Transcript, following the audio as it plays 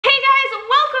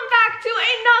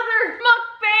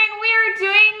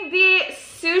doing the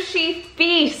sushi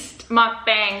feast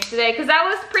mukbang today because that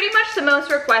was pretty much the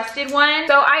most requested one.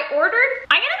 So I ordered,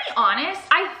 I'm gonna be honest,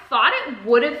 I thought it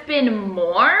would have been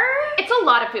more. It's a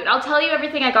lot of food. I'll tell you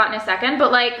everything I got in a second,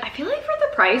 but like, I feel like for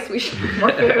the price, we should have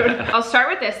more food. I'll start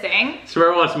with this thing.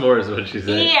 Samara wants more is what she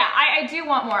said. Yeah, I do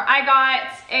want more. I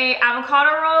got a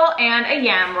avocado roll and a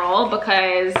yam roll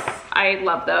because I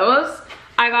love those.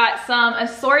 I got some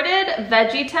assorted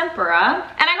veggie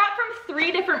tempura, and I got from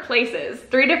 3 different places,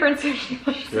 3 different sushi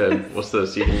places. Good. What's the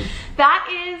seasoning? That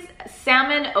is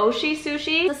salmon oshi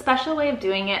sushi. It's a special way of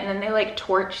doing it, and then they like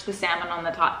torch the salmon on the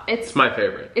top. It's my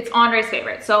favorite. It's Andre's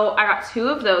favorite. So I got 2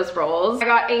 of those rolls. I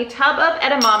got a tub of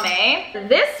edamame.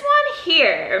 This one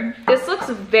here, this looks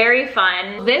very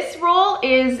fun. This roll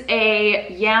is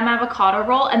a yam avocado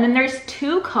roll, and then there's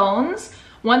 2 cones.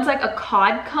 One's like a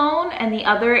cod cone and the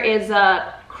other is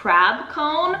a crab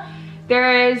cone.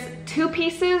 There is 2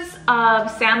 pieces of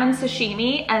salmon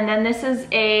sashimi, and then this is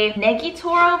a negi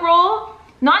toro roll.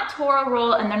 Not toro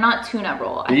roll, and they're not tuna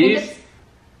roll. These?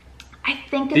 I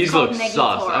think it's these called look negi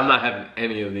sus. toro. I'm not having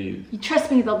any of these.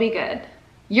 Trust me, they'll be good.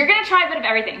 You're gonna try a bit of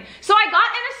everything. So I got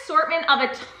an assortment of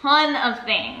a ton of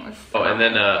things. Oh, and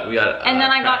then we got and then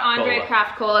I got Andre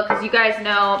Craft Cola, because you guys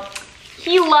know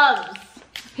he loves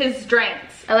his drinks.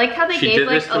 I like how they she gave did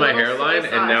like this to my hairline,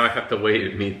 sauce. and now I have to wait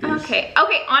and meet these. Okay,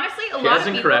 honestly, a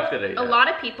lot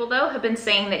of people though have been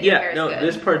saying that your hair is good.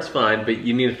 this part's fine, but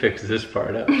you need to fix this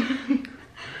part up.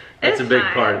 That's a big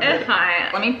part of it. It's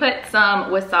fine. Let me put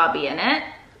some wasabi in it.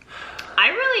 I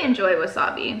really enjoy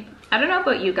wasabi. I don't know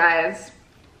about you guys.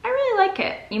 I really like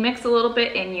it. You mix a little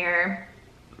bit in your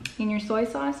soy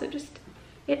sauce.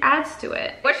 It adds to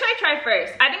it. What should I try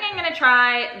first? I think I'm gonna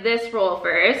try this roll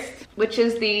first, which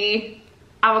is the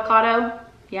avocado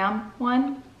yam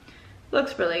one.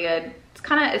 Looks really good. It's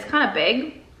kind of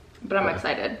big, but I'm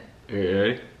excited. Are you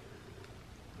ready?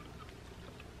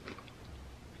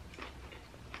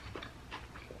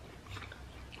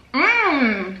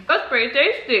 That's pretty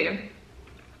tasty.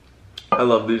 I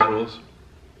love these rolls.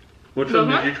 Which one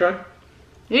did you try?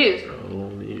 These. Oh,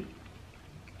 neat.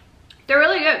 They're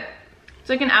really good. It's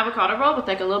like an avocado roll with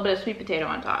like a little bit of sweet potato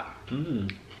on top.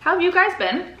 How have you guys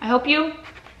been? I hope you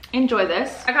enjoy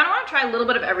this. I kind of want to try a little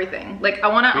bit of everything. Like I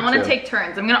want to take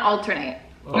turns. I'm gonna alternate.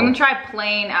 I'm gonna try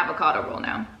plain avocado roll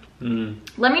now.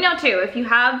 Let me know too if you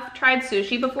have tried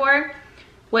sushi before.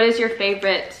 What is your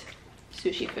favorite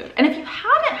sushi food? And if you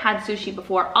haven't had sushi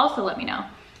before, also let me know.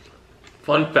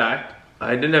 Fun fact: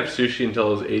 I didn't have sushi until I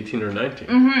was 18 or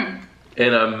 19.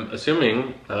 And I'm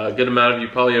assuming a good amount of you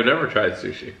probably have never tried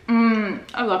sushi.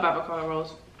 I love avocado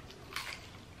rolls.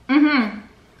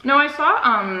 No, I saw,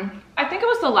 I think it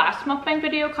was the last mukbang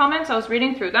video comments. I was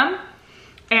reading through them,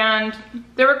 and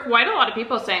there were quite a lot of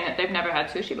people saying that they've never had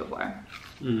sushi before.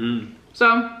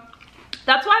 So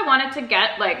that's why I wanted to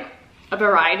get like a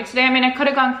variety today. I mean, I could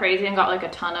have gone crazy and got like a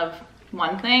ton of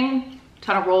one thing,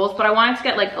 ton of rolls, but I wanted to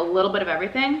get like a little bit of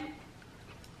everything.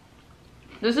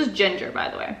 This is ginger, by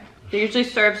the way. They usually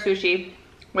serve sushi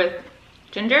with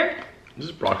ginger and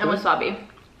wasabi.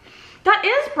 That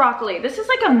is broccoli. This is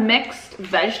like a mixed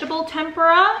vegetable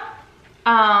tempura.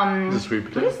 Is it sweet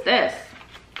potato? What is this?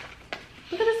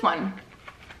 Look at this one.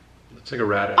 It's like a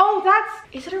radish. Oh,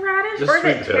 is it a radish? Or is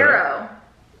it taro?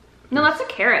 No, that's a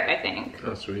carrot, I think.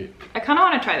 Oh, sweet. I kind of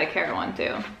want to try the carrot one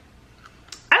too.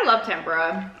 I love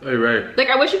tempura. Oh, you're right. Like,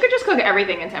 I wish you could just cook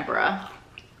everything in tempura.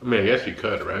 I mean, I guess you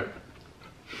could, right?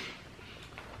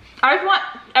 I just want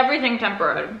everything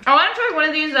tempura. I want to try one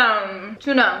of these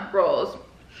tuna rolls.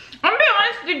 I'm gonna be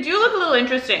honest, they do look a little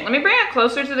interesting. Let me bring it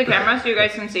closer to the camera so you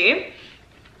guys can see.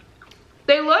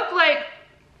 They look like,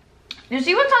 you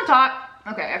see what's on top?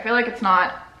 Okay, I feel like it's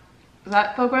not, is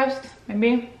that focused?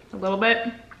 Maybe a little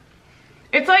bit.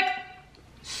 It's like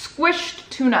squished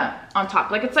tuna on top.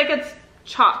 Like it's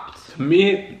chopped. To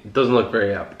me, it doesn't look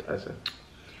very appetizing.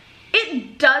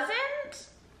 It doesn't,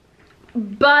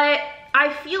 but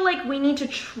I feel like we need to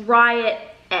try it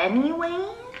anyway.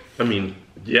 I mean,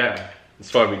 yeah.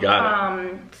 That's why we got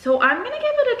it. So I'm gonna give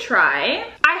it a try.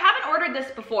 I haven't ordered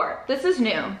this before. This is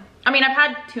new. I mean, I've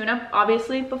had tuna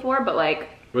obviously before, but like.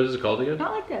 What is it called again?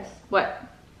 Not like this. What?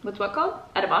 What's what called?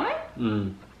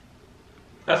 Edamame?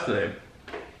 That's the name.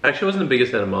 I actually wasn't the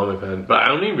biggest edamame fan, but I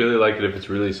only really like it if it's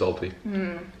really salty. It's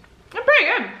pretty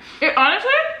good. It, honestly,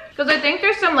 because I think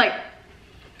there's some like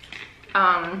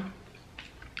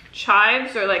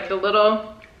chives or like the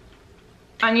little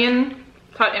onion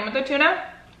cut in with the tuna.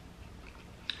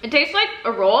 It tastes like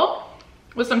a roll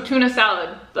with some tuna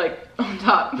salad like on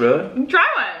top. Really? Try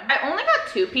one. I only got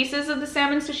 2 pieces of the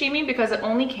salmon sashimi because it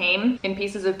only came in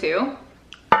pieces of 2.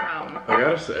 I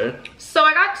gotta say. So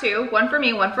I got two, one for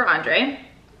me, one for Andre.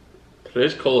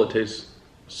 Today's cola tastes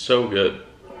so good.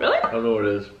 Really? I don't know what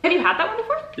it is. Have you had that one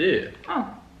before? Yeah. Oh.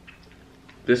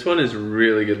 This one is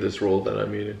really good, this roll that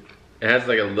I'm eating. It has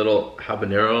like a little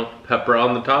habanero pepper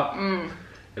on the top. And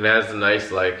it has a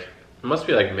nice like, it must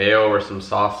be like mayo or some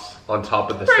sauce on top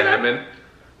of the salmon.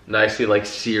 Nicely like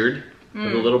seared.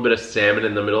 With a little bit of salmon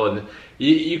in the middle. And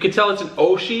you can tell it's an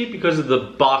oshi because of the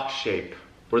box shape.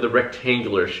 Or the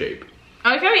rectangular shape.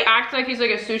 I like how he acts like he's like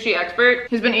a sushi expert.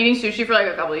 He's been eating sushi for like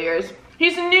a couple of years.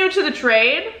 He's new to the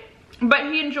trade, but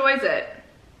he enjoys it.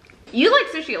 You like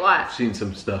sushi a lot. I've seen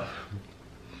some stuff.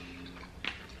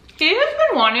 He has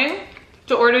been wanting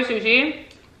to order sushi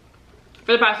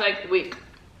for the past like week.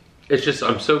 It's just,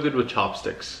 I'm so good with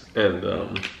chopsticks.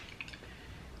 And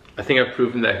I think I've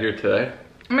proven that here today.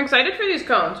 I'm excited for these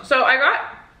cones. So I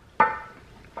got,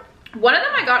 one of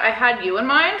them I had you in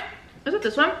mind. Is it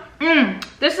this one?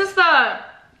 This is the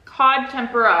cod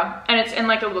tempura and it's in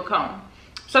like a little cone.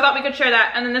 So I thought we could share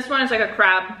that. And then this one is like a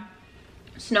crab,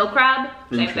 snow crab,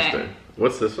 same thing.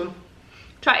 What's this one?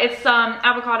 Try, it's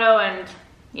avocado and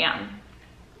yam.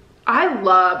 I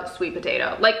love sweet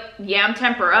potato. Like yam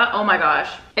tempura, oh my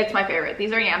gosh. It's my favorite.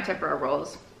 These are yam tempura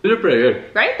rolls. They're pretty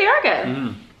good. Right? They are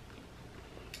good.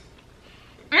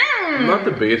 I'm not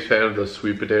the biggest fan of the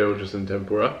sweet potato just in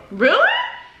tempura. Really?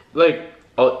 Like,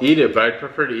 I'll eat it, but I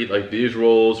prefer to eat like these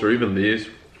rolls or even these.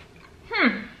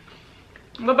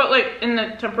 What about like in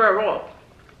the tempura roll?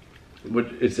 What,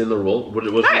 it's in the roll?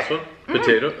 What's this one?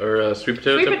 Potato or sweet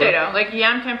potato Sweet tempura? potato, like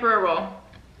yam tempura roll.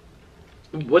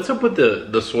 What's up with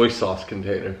the soy sauce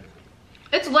container?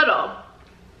 It's little.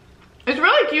 It's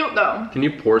really cute though. Can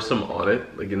you pour some on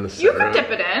it, like in the center? You can dip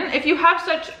it in if you have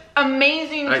such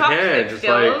amazing I chopstick can, just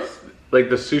skills. like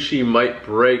the sushi might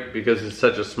break because it's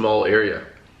such a small area.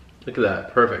 Look at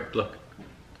that, perfect, look.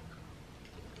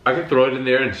 I could throw it in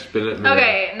there and spin it in the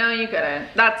Okay, no you couldn't.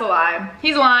 That's a lie.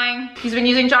 He's lying. He's been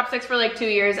using chopsticks for like 2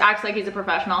 years, acts like he's a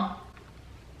professional.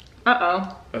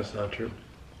 Uh-oh. That's not true.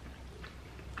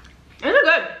 These are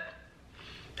good.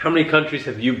 How many countries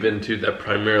have you been to that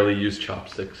primarily use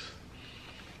chopsticks?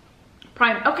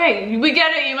 Okay, we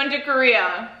get it, you went to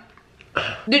Korea.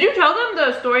 Did you tell them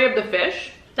the story of the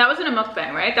fish? That was in a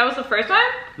mukbang, right? That was the first one?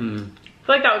 I feel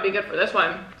like that would be good for this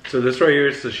one. So this right here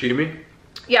is sashimi?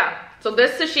 Yeah, so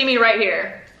this sashimi right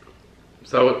here.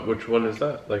 So which one is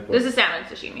that? Like what? This is salmon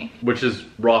sashimi. Which is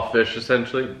raw fish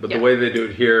essentially, but Yeah. the way they do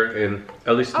it here in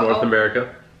at least North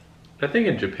America, I think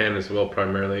in Japan as well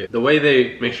primarily, the way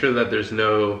they make sure that there's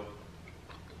no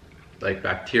like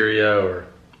bacteria or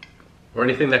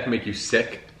anything that can make you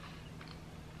sick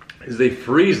is they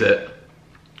freeze it.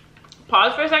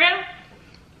 Pause for a second.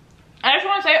 I just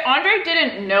want to say, Andre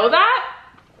didn't know that.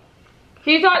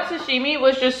 He thought sashimi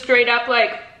was just straight up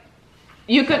like,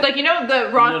 you could, like, you know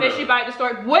the raw fish you buy at the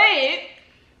store? Wait!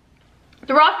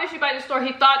 The raw fish you buy at the store,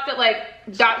 he thought that like,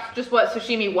 that's just what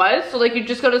sashimi was. So like, you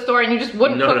just go to the store and you just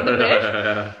wouldn't cook the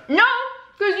fish. No,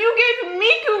 because you gave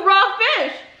Miku raw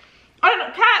fish. I don't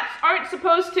know, cats aren't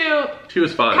supposed to. She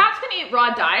was fine. Cats can eat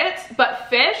raw diets, but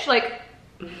fish, like,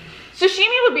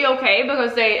 sashimi would be okay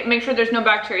because they make sure there's no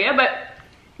bacteria, but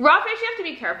raw fish you have to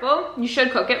be careful. You should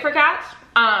cook it for cats.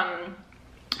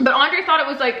 But Andre thought it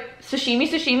was like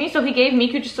sashimi, so he gave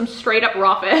Miku just some straight up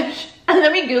raw fish. And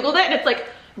then we Googled it and it's like,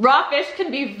 raw fish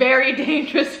can be very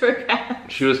dangerous for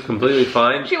cats. She was completely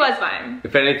fine. She was fine.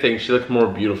 If anything, she looked more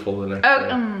beautiful than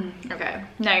actually. Okay,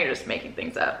 now you're just making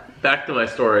things up. Back to my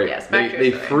story. Yes, back to your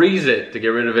they story. freeze it to get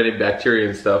rid of any bacteria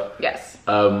and stuff. Yes.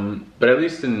 But at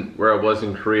least in where I was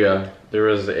in Korea, there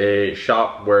was a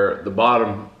shop where the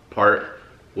bottom part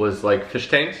was like fish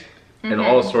tanks and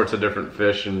all sorts of different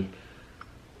fish and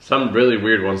some really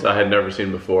weird ones that I had never seen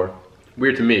before.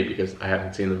 Weird to me because I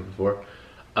hadn't seen them before.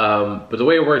 But the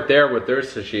way it worked there with their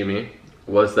sashimi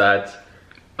was that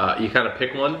you kind of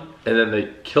pick one and then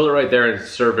they kill it right there and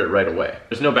serve it right away.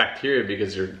 There's no bacteria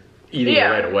because you're eating it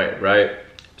right away, right?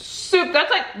 Soup,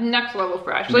 that's like next level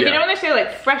fresh. Like, you know when they say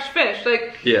like fresh fish,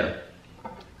 like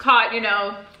caught, you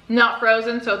know, not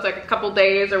frozen, so it's like a couple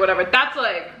days or whatever. That's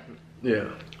like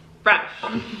fresh.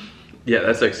 Yeah,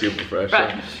 that's like super fresh.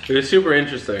 Fresh. It was super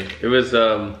interesting. It was,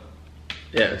 yeah,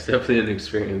 it's definitely an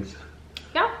experience.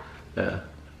 Yeah. Yeah.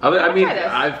 I mean, try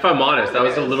this. if I'm honest, I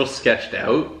was a little sketched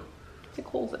out. It's like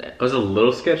holes in it. I was a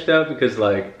little sketched out because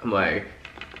like, I'm like...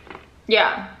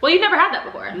 Yeah. Well, you've never had that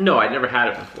before. No, I'd never had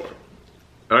it before.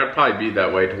 I'd probably be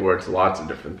that way towards lots of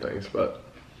different things, but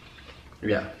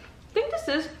yeah. I think this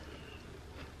is,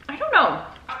 I don't know.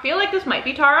 I feel like this might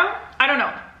be taro. I don't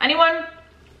know. Anyone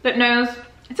that knows?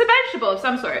 It's a vegetable of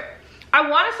some sort. I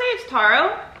want to say it's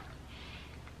taro,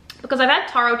 because I've had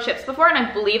taro chips before and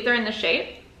I believe they're in the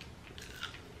shape,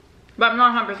 but I'm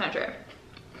not 100% sure.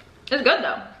 It's good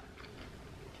though.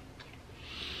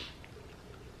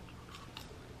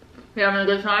 You having a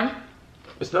good time?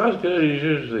 It's not as good as it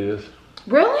usually is.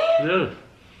 Really? Yeah.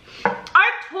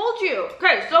 I told you.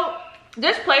 Okay, so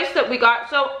this place that we got,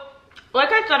 so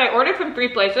like I said, I ordered from 3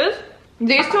 places.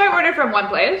 These 2 I ordered from 1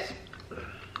 place.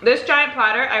 This giant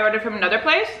platter I ordered from another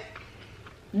place.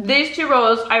 These 2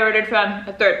 rolls I ordered from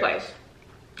a 3rd place.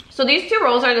 So these 2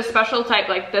 rolls are the special type,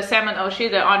 like the salmon oshi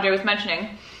that Andre was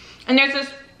mentioning. And there's this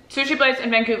sushi place in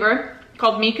Vancouver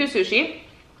called Miku Sushi.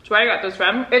 That's where I got this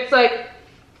from. It's like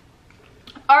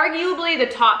arguably the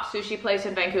top sushi place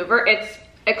in Vancouver. It's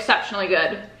exceptionally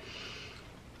good.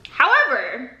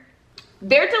 However,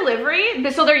 their delivery,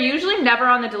 so they're usually never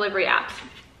on the delivery apps.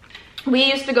 We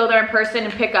used to go there in person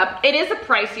and pick up. It is a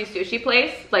pricey sushi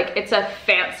place. Like, it's a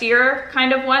fancier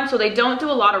kind of one, so they don't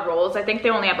do a lot of rolls. I think they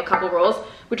only have a couple rolls,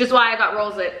 which is why I got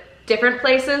rolls at different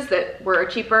places that were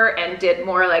cheaper and did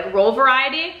more like roll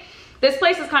variety. This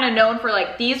place is kind of known for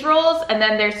like these rolls, and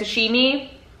then there's sashimi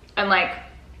and like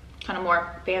kind of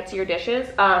more fancier dishes.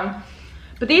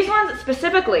 But these ones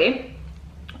specifically,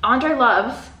 Andre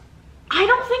loves. I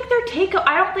don't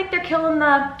think they're killing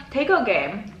the takeout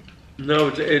game. No,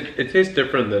 it tastes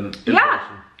different than in yeah.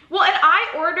 person. Well, and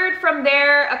I ordered from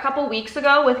there a couple weeks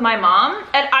ago with my mom,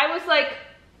 and I was like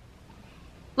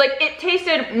it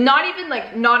tasted not even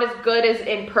like not as good as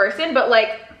in person, but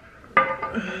like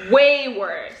way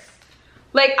worse.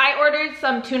 Like, I ordered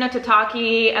some tuna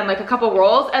tataki and like a couple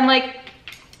rolls, and like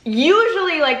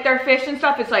usually like their fish and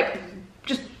stuff is like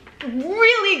just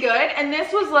really good, and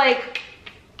this was like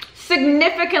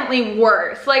significantly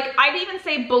worse. Like, I'd even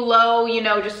say below, you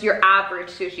know, just your average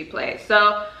sushi place. So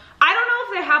I don't know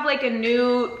if they have like a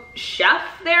new chef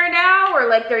there now, or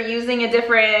like they're using a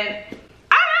different,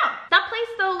 I don't know. That place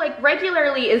though, like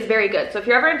regularly is very good. So if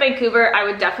you're ever in Vancouver, I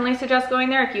would definitely suggest going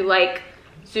there if you like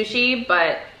sushi,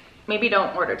 but maybe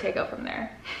don't order takeout from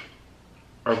there.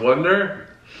 I wonder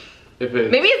if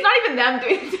it's... Maybe it's not even them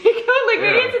doing takeout. Like,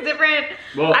 maybe it's a different...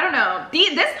 Well, I don't know.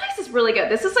 This place is really good.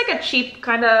 This is like a cheap,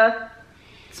 kind of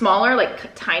smaller,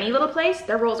 like tiny little place.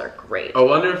 Their rolls are great. I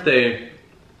wonder if they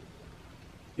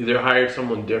either hired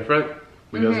someone different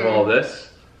because of all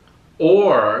this,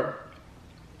 or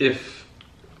if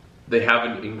they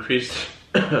haven't increased,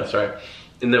 sorry,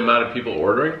 in the amount of people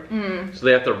ordering, so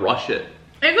they have to rush it.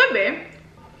 It could be.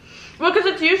 Well, because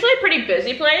it's usually a pretty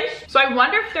busy place. So I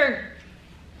wonder if they're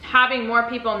having more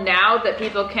people now that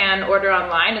people can order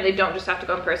online and they don't just have to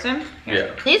go in person.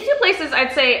 Yeah. These 2 places,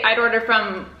 I'd say I'd order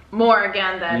from more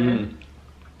again than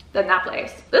that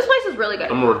place. This place is really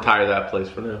good. I'm gonna retire that place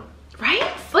for now. Right?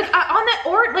 Like on the,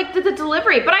 or like the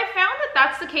delivery. But I found that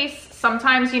that's the case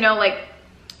sometimes, you know, like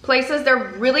places,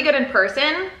 they're really good in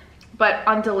person, but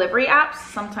on delivery apps,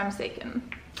 sometimes they can.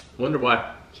 Wonder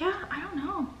why. Yeah, I don't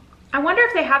know. I wonder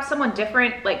if they have someone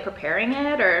different like preparing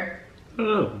it, or... I don't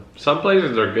know. Some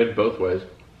places are good both ways.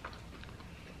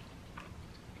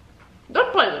 This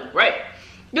place is great.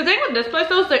 The thing with this place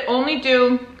though is they only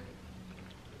do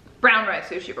brown rice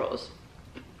sushi rolls.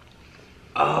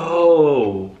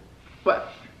 Oh.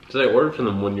 What? Because I ordered from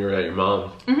them when you were at your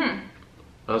mom's.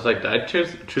 I was like, did I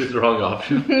choose the wrong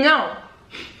option? No.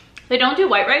 They don't do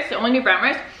white rice, they only do brown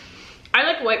rice. I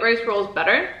like white rice rolls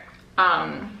better.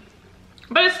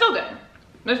 But it's still good.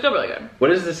 They're still really good.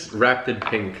 What is this wrapped in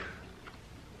pink?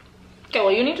 Okay,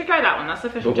 well you need to try that one. That's the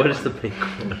fish. But what is the pink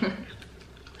one?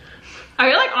 I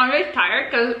feel like Andre's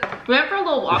tired because we went for a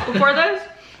little walk before this.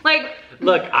 Like,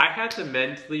 look, I had to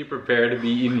mentally prepare to be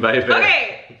eaten by a bear.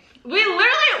 Okay, we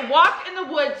literally walked in the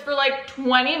woods for like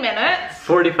 20 minutes.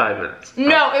 45 minutes.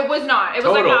 No, it was not. It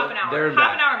was Total, like half an hour.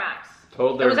 Half an hour max.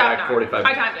 Total, they were back 45 minutes.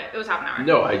 I timed it. It was half an hour.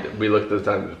 No, we looked at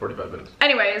the time. It was 45 minutes.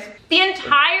 Anyways, the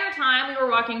entire time we were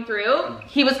walking through,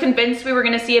 he was convinced we were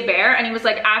gonna see a bear, and he was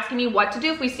like asking me what to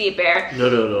do if we see a bear.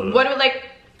 No. What do we like?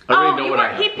 I already know what I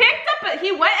have. He picked up,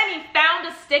 he went and he found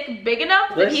a stick big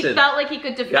enough that he felt like he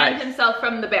could defend himself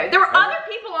from the bear. There were other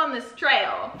people on this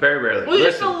trail. Very rarely. It was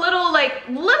just a little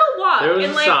walk. There was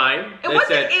a sign. It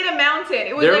wasn't in a mountain.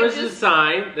 It was there like was a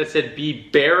sign that said "Be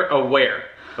bear aware."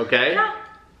 Okay. Yeah.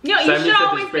 No, you should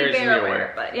always be bear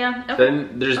aware. But yeah. Okay.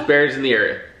 Then there's bears in the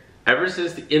area. Ever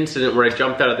since the incident where I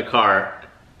jumped out of the car.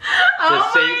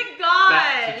 Oh my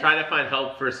god! To try to find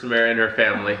help for Samara and her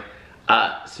family.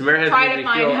 Samara has made me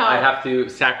feel I have to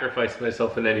sacrifice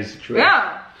myself in any situation.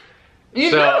 Yeah,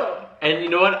 you do. And you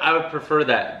know what? I would prefer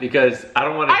that because I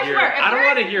don't want to hear it. I don't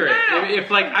want to hear it. If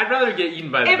like, I'd rather get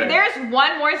eaten by the bear. If there's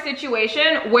one more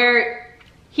situation where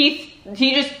he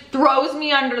just throws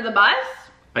me under the bus,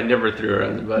 I never threw her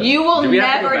on the bus. You will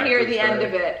never hear the end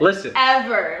of it. Listen.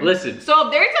 Ever. Listen. So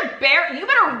if there's a bear, you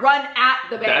better run at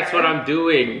the bear. That's what I'm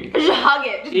doing. Just hug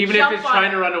it. Just even if it's jump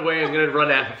trying to run away, I'm gonna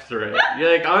run after it.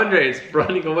 You're like, Andre, it's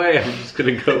running away. I'm just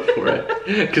gonna go for it.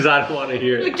 Because I don't want to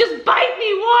hear it. Like, just bite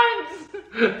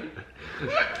me once.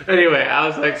 Anyway, I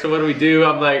was like, so what do we do?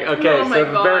 I'm like, okay, Oh my so if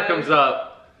the bear God. comes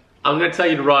up, I'm gonna tell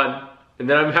you to run. And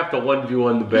then I'm gonna have to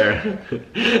 1v1 the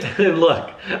bear. And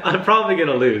look, I'm probably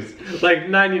gonna lose. Like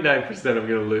 99% I'm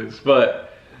gonna lose.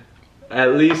 But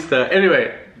at least,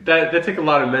 anyway, that took a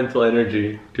lot of mental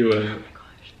energy to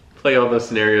play all those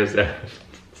scenarios out.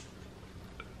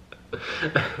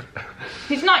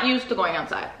 He's not used to going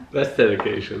outside. That's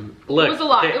dedication. Look, It was a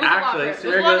lot. okay, It was actually, a lot.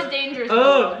 There was a lot of dangers.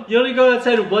 Oh, you only go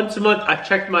outside once a month. I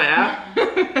checked my app.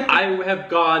 I have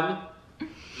gone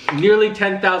nearly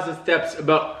 10,000 steps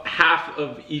about half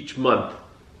of each month.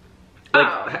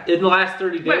 Like in the last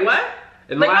 30 days. Wait, what?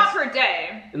 In the Like last, not per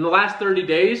day. in the last 30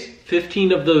 days,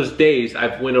 15 of those days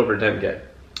I've went over 10K.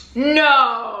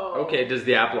 No. Okay, does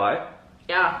the app lie?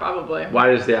 Yeah, probably. Why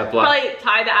does the app lie? Probably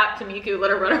tie the app to Miku,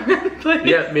 let her run around, please.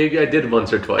 Yeah, maybe I did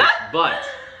once or twice, but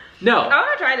no. I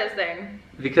want to try this thing.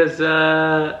 Because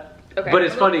Okay. but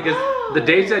it's funny because the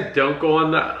days I don't go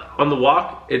on the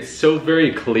walk, it's so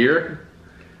very clear.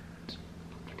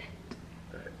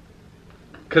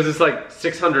 Because it's like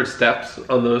 600 steps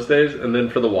on those days, and then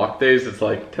for the walk days, it's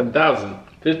like 10,000,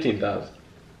 15,000.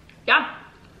 Yeah,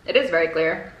 it is very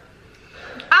clear.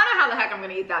 I don't know how the heck I'm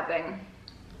gonna eat that thing.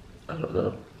 I don't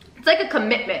know. It's like a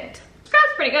commitment.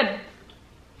 That's pretty good.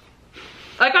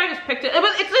 Like I just picked it.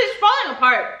 It's falling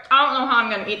apart. I don't know how I'm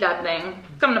gonna eat that thing.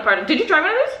 It's coming apart. Did you try one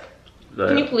of these? No,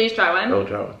 Can you please try one? no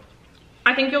job.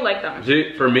 I think you'll like them.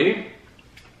 See, for me,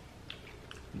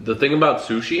 the thing about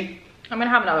sushi I'm gonna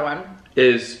have another one.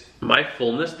 is my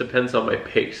fullness depends on my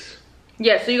pace.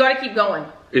 Yeah, so you gotta keep going.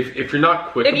 If you're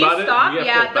not quick If you about stop, it, you get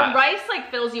yeah, full the fast. rice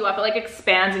like fills you up. It like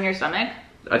expands in your stomach.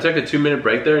 I took a 2-minute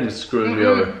break there and it screwed me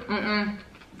over.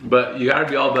 But you gotta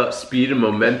be all about speed and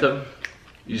momentum.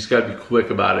 You just gotta be quick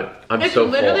about it. I'm It's so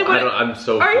full. literally what- I'm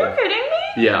so full. Are you kidding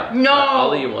me? Yeah. No.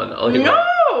 I'll eat one. I'll eat one.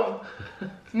 No.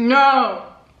 No.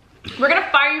 We're gonna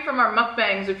fire you from our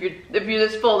mukbangs if you're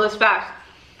this full this fast.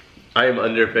 I am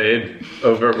underpaid,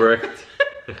 overworked.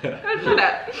 Don't do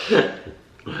that.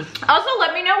 Also,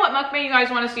 let me know what mukbang you guys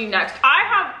want to see next. I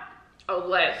have a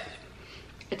list.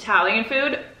 Italian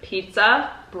food, pizza,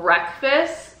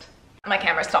 breakfast. My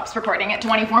camera stops recording at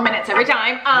 24 minutes every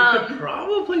time. You could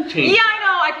probably change Yeah, I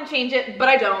know I can change it, but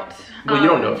I don't. Well, you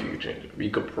don't know if you could change it, but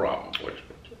you could probably change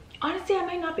it. Honestly, I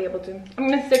might not be able to. I'm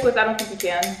gonna stick with I don't think you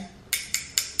can.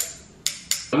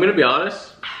 I'm gonna be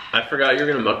honest, I forgot you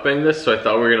were gonna mukbang this, so I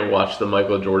thought we were gonna watch the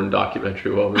Michael Jordan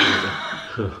documentary while we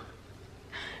were there.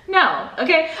 No,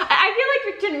 okay? I feel like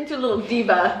you're turning into a little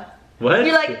diva. What?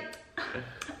 You're like,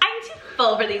 I'm too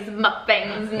full for these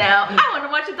mukbangs now. I want to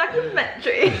watch a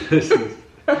documentary.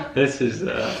 This is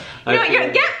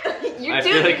You're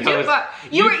too far.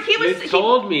 You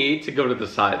told me to go to the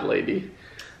side, lady.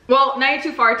 Well, now you're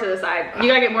too far to the side. You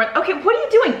gotta get more. Okay, what are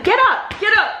you doing? Get up,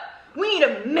 get up. We need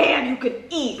a man who can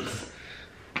eat.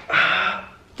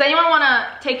 Does anyone want to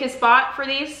take his spot for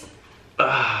these?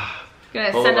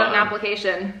 Gonna Hold send out on. an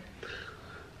application.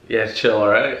 Yeah, chill,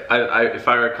 alright? If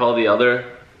I recall the other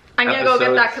I'm gonna go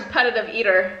get that episodes- competitive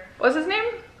eater. What's his name?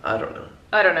 I don't know.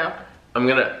 I don't know. I'm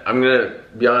gonna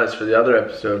be honest, for the other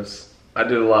episodes, I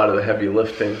did a lot of the heavy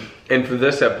lifting. And for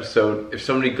this episode, if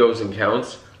somebody goes and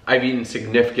counts, I've eaten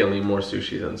significantly more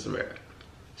sushi than Samara.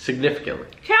 Significantly.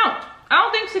 Count. I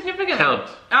don't think significantly. Count.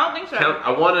 I don't think so. Count.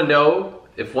 I wanna know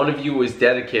if one of you was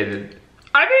dedicated.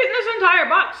 I've eaten this entire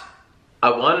box. I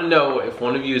wanna know if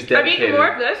one of you is I've dedicated. eaten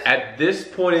more of this. At this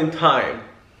point in time,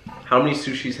 how many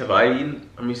sushis have I eaten?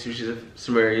 How many sushis have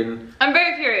Samara eaten? I'm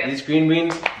very curious. These green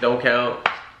beans don't count.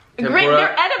 Green, Tempura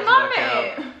they're does not count.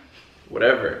 edamame.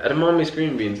 Whatever. Edamame's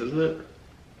green beans, isn't it?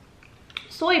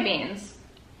 Soybeans.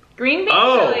 Green beans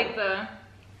Oh. are like the.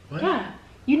 What? Yeah.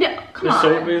 You know. Come There's on.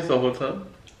 soybeans the whole time?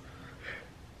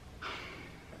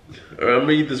 Alright, I'm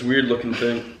gonna eat this weird looking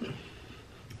thing.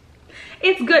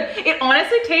 It's good. It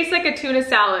honestly tastes like a tuna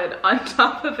salad on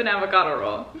top of an avocado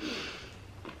roll.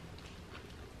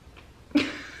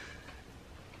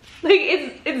 Like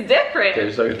it's different.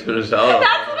 Tastes like a tuna salad.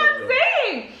 That's what I'm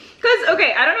saying. Cause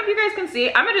okay, I don't know if you guys can see.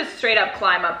 I'm gonna just straight up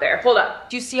climb up there. Hold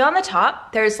up. Do you see on the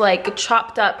top? There's like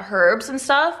chopped up herbs and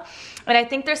stuff. And I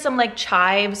think there's some like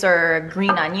chives or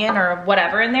green onion or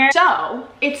whatever in there. So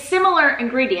it's similar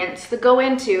ingredients that go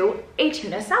into a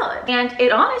tuna salad. And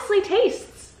it honestly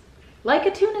tastes like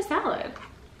a tuna salad.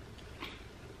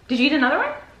 Did you eat another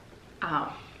one?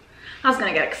 Oh. I was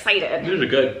gonna get excited. These are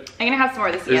good. I'm gonna have some more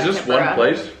of this. Is this one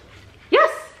place?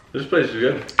 Yes. This place is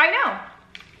good. I know.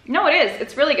 No, it is.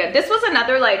 It's really good. This was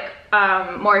another like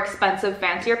more expensive,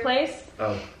 fancier place.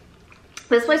 Oh.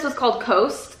 This place was called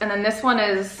Coast, and then this one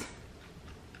is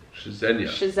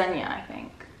Shizenya, I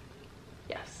think.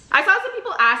 Yes. I saw some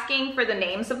people asking for the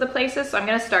names of the places, so I'm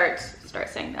gonna start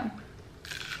saying them.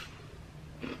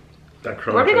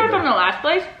 What did we get from the last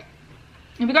place?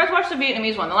 If you guys watched the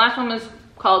Vietnamese one, the last one was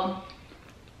called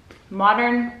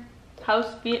Modern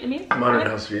House Vietnamese? Modern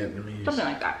House Vietnamese. Something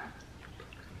like that.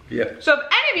 Yeah. So if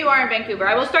any of you are in Vancouver,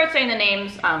 I will start saying the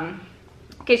names in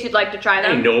case you'd like to try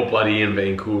them. Ain't nobody in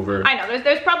Vancouver. I know,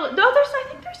 there's probably, no, I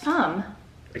think there's some.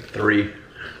 Like 3.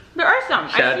 There are some.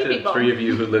 Shout I see to people. 3 of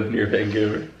you who live near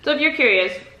Vancouver. So if you're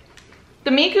curious, the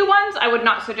Miku ones, I would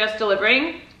not suggest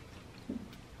delivering.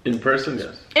 In person,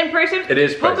 yes. In person? It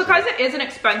is pricey. Well, because it is an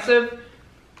expensive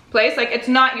place, like it's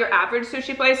not your average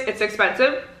sushi place, it's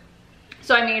expensive.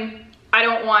 So I mean, I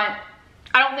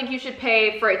don't think you should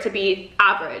pay for it to be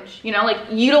average. You know, like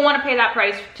you don't want to pay that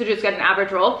price to just get an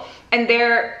average roll. And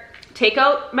their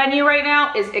takeout menu right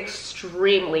now is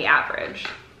extremely average.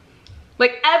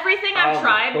 Like everything I've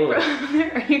tried,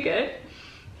 are you good?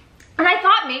 And I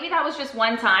thought maybe that was just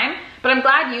one time, but I'm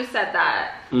glad you said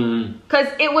that. Cause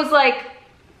it was like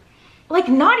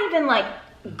not even like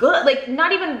good, like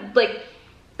not even like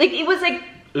it was like,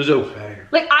 it was okay.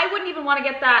 Like I wouldn't even want to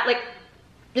get that like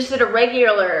just at a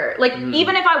regular, like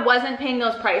even if I wasn't paying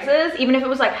those prices, even if it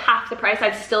was like half the price,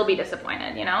 I'd still be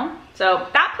disappointed, you know? So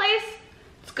that place,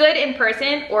 it's good in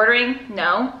person. Ordering,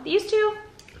 no. These two,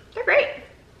 they're great.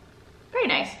 Very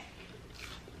nice.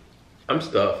 I'm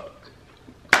stuffed.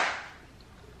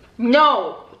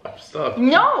 No. I'm stuffed.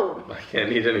 No. I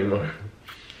can't eat anymore.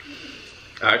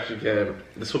 I actually can't.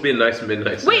 This will be a nice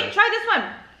midnight snack. Wait, try this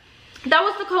one. That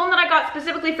was the cone that I got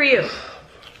specifically for you.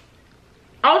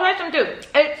 I'll try some too.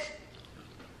 It's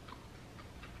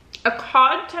a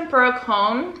cod tempura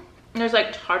cone. And there's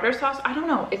like tartar sauce. I don't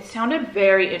know. It sounded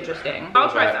very interesting.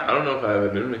 I'll try some. I don't know if I have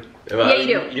it in me. Yeah, you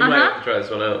do. You might have to try this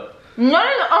one out. No.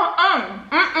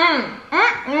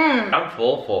 I'm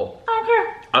full. I don't care.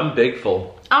 I'm big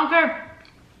full. I don't care.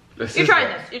 You're trying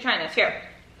this. You're trying this. Here.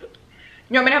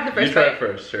 You want me to have the first You try bite? it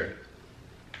first, sure.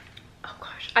 Oh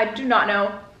gosh, I do not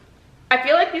know. I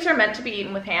feel like these are meant to be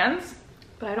eaten with hands,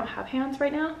 but I don't have hands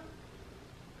right now.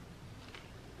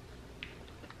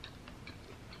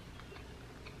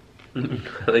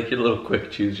 I like your little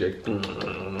quick chews. Like,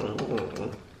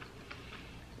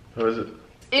 how is it?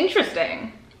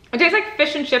 Interesting. It tastes like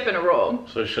fish and chip in a roll.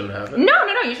 So I shouldn't have it? No,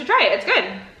 you should try it. It's good.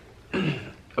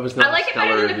 I like it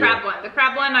better than the crab one. The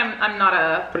crab one, I'm not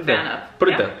a fan of. Put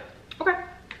it down. Okay.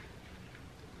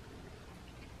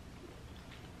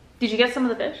 Did you get some of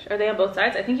the fish? Are they on both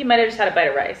sides? I think you might have just had a bite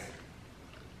of rice.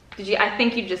 Did you? I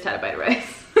think you just had a bite of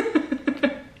rice.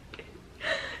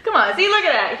 Come on, see, look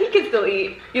at that. He can still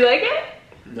eat. You like it?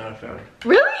 Not a fan.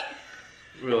 Really?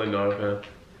 Really not a fan.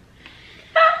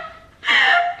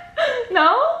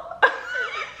 No?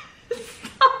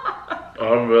 Stop.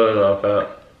 I'm really not a fan.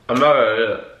 I'm not gonna eat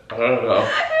it. I don't know.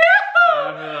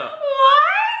 No!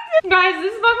 What? Guys,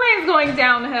 this mukbang is going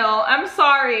downhill. I'm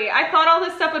sorry. I thought all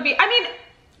this stuff would be, I mean,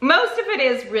 most of it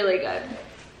is really good.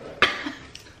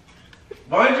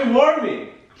 Why'd you warn me?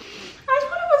 I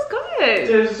thought it was good.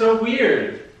 It's so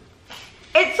weird.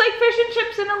 It's like fish and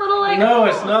chips in a little like... No,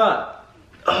 it's not.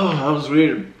 Oh, that was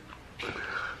weird.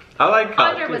 I like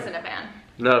cod. Andre wasn't a fan.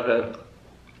 Not a fan.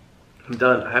 I'm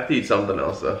done. I have to eat something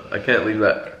else though. I can't leave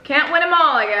that. Can't win them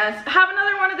all, I guess. Have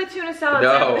another one of the tuna salad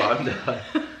No, sandwich. I'm done.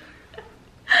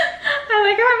 I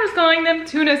like how I was calling them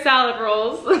tuna salad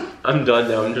rolls. I'm done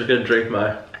now. I'm just gonna drink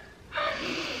my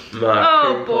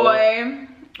oh boy.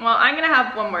 Well, I'm gonna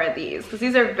have one more of these because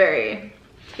these are very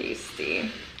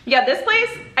tasty. Yeah, this place,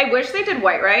 I wish they did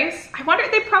white rice. I wonder,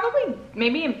 they probably,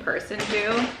 maybe in person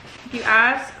do, if you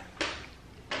ask.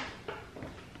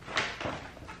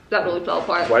 That really fell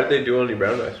apart. Why did they do only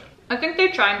brown rice? I think they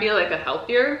try and be like a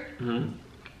healthier.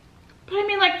 But I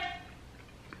mean like,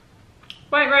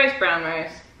 white rice, brown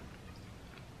rice.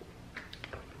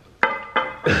 I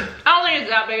don't think it's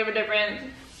that big of a difference.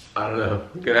 I don't know.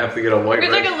 I'm gonna have to get a white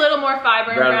rice. There's like a little more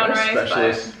fiber in brown rice,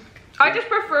 specialist. but I just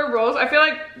prefer rolls. I feel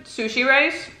like sushi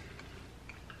rice,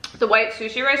 the white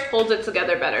sushi rice holds it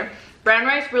together better. Brown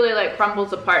rice really like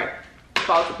crumbles apart,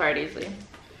 falls apart easily.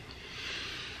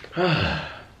 I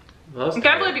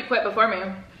can't believe you quit before me.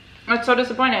 That's so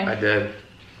disappointing. I did.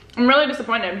 I'm really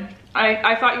disappointed.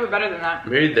 I thought you were better than that.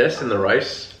 Maybe this and the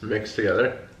rice mixed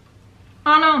together.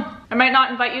 I don't know. I might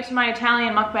not invite you to my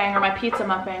Italian mukbang or my pizza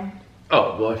mukbang.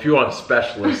 Oh, well, if you want a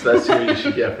specialist, that's who you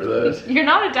should get for those. You're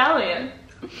not Italian.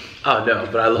 Oh no,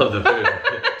 but I love the food.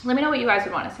 Let me know what you guys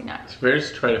would want to see next.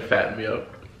 Samara's trying to fatten me up.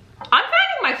 I'm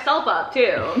fattening myself up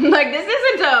too. Like, this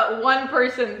isn't a one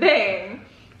person thing.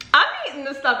 I'm eating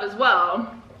this stuff as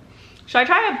well. Should I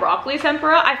try a broccoli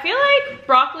tempura? I feel like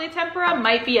broccoli tempura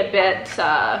might be a bit,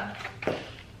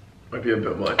 might be a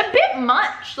bit much. a bit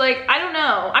much. Like, I don't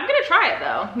know. I'm gonna try it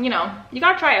though. You know, you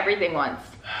gotta try everything once.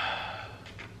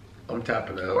 I'm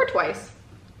tapping out. Or twice.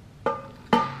 Are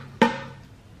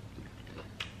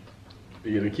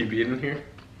you gonna keep eating here?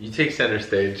 You take center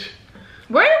stage.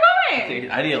 Where are you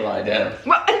going? I need to lie down.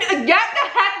 Well, get the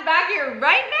heck back here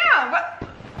right now. What?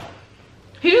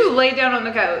 He just laid down on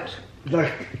the couch.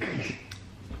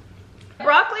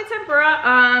 Broccoli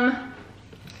tempura,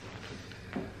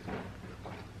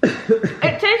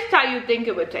 it tastes how you think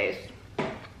it would taste.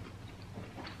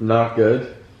 Not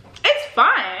good. It's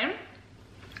fine.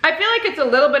 I feel like it's a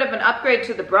little bit of an upgrade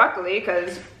to the broccoli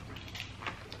because, to be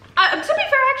fair,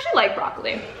 I actually like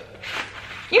broccoli.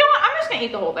 You know what? I'm just gonna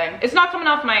eat the whole thing. It's not coming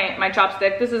off my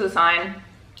chopstick. This is a sign.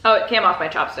 Oh, it came off my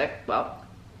chopstick. Well,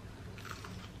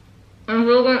 I'm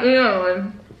still gonna eat it.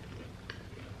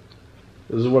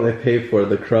 This is what I pay for,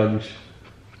 the crunch.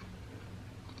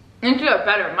 Into a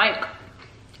better mic.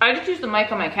 I just used the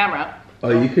mic on my camera.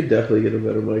 Oh, you could definitely get a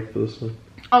better mic for this one.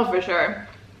 Oh, for sure.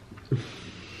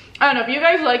 I don't know, if you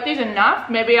guys like these enough,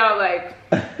 maybe I'll like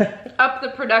up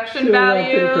the production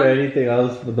value. For anything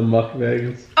else but the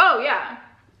mukbangs. Oh yeah.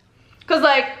 Cause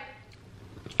like,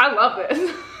 I love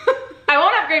this. I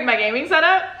won't upgrade my gaming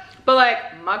setup, but like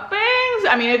mukbangs,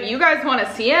 I mean, if you guys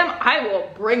wanna see them, I will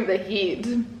bring the heat.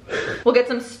 We'll get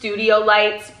some studio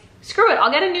lights. Screw it,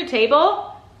 I'll get a new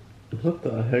table. What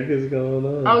the heck is going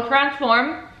on? I'll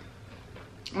transform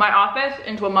my office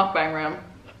into a mukbang room.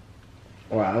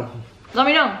 Wow. Let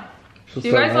me know. Do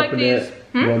you guys like these?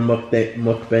 One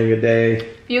mukbang a day.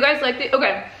 If you guys like these,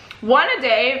 okay. One a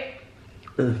day,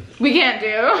 we can't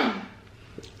do.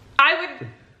 I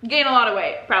would gain a lot of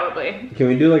weight, probably. Can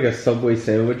we do like a Subway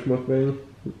sandwich mukbang?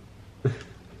 I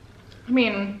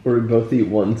mean, or we both eat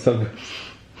one Subway.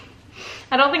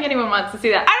 I don't think anyone wants to see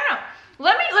that. I don't know.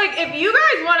 Let me, like, if you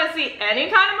guys want to see any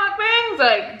kind of mukbangs,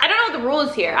 like, I don't know the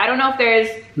rules here. I don't know if there's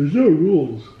no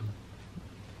rules.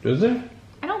 Is there?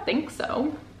 I don't think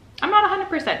so. I'm not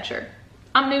 100% sure.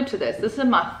 I'm new to this. This is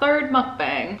my 3rd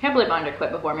mukbang. Can't believe Binder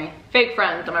quit before me. Fake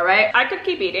friends, am I right? I could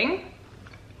keep eating.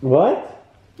 What?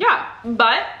 Yeah,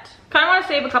 but kind of want to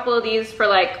save a couple of these for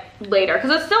like later because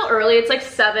it's still early. It's like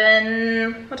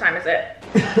 7, what time is it?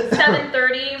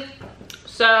 7:30.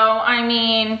 So, I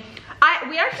mean,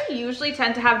 we actually usually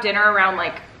tend to have dinner around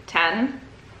like 10,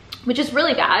 which is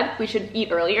really bad. We should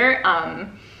eat earlier.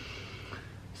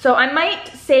 So I might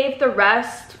save the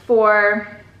rest for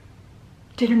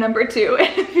dinner number 2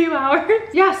 in a few hours.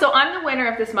 Yeah, so I'm the winner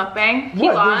of this mukbang. He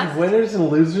lost. There's winners and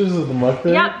losers of the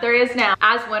mukbang? Yep, there is now.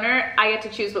 As winner, I get to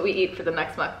choose what we eat for the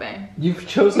next mukbang. You've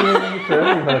chosen what to eat for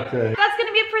every mukbang. That's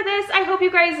gonna be it for this. I hope you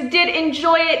guys did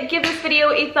enjoy it. Give this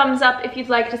video a thumbs up if you'd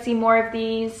like to see more of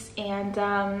these. And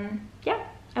yeah,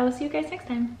 I will see you guys next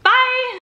time. Bye!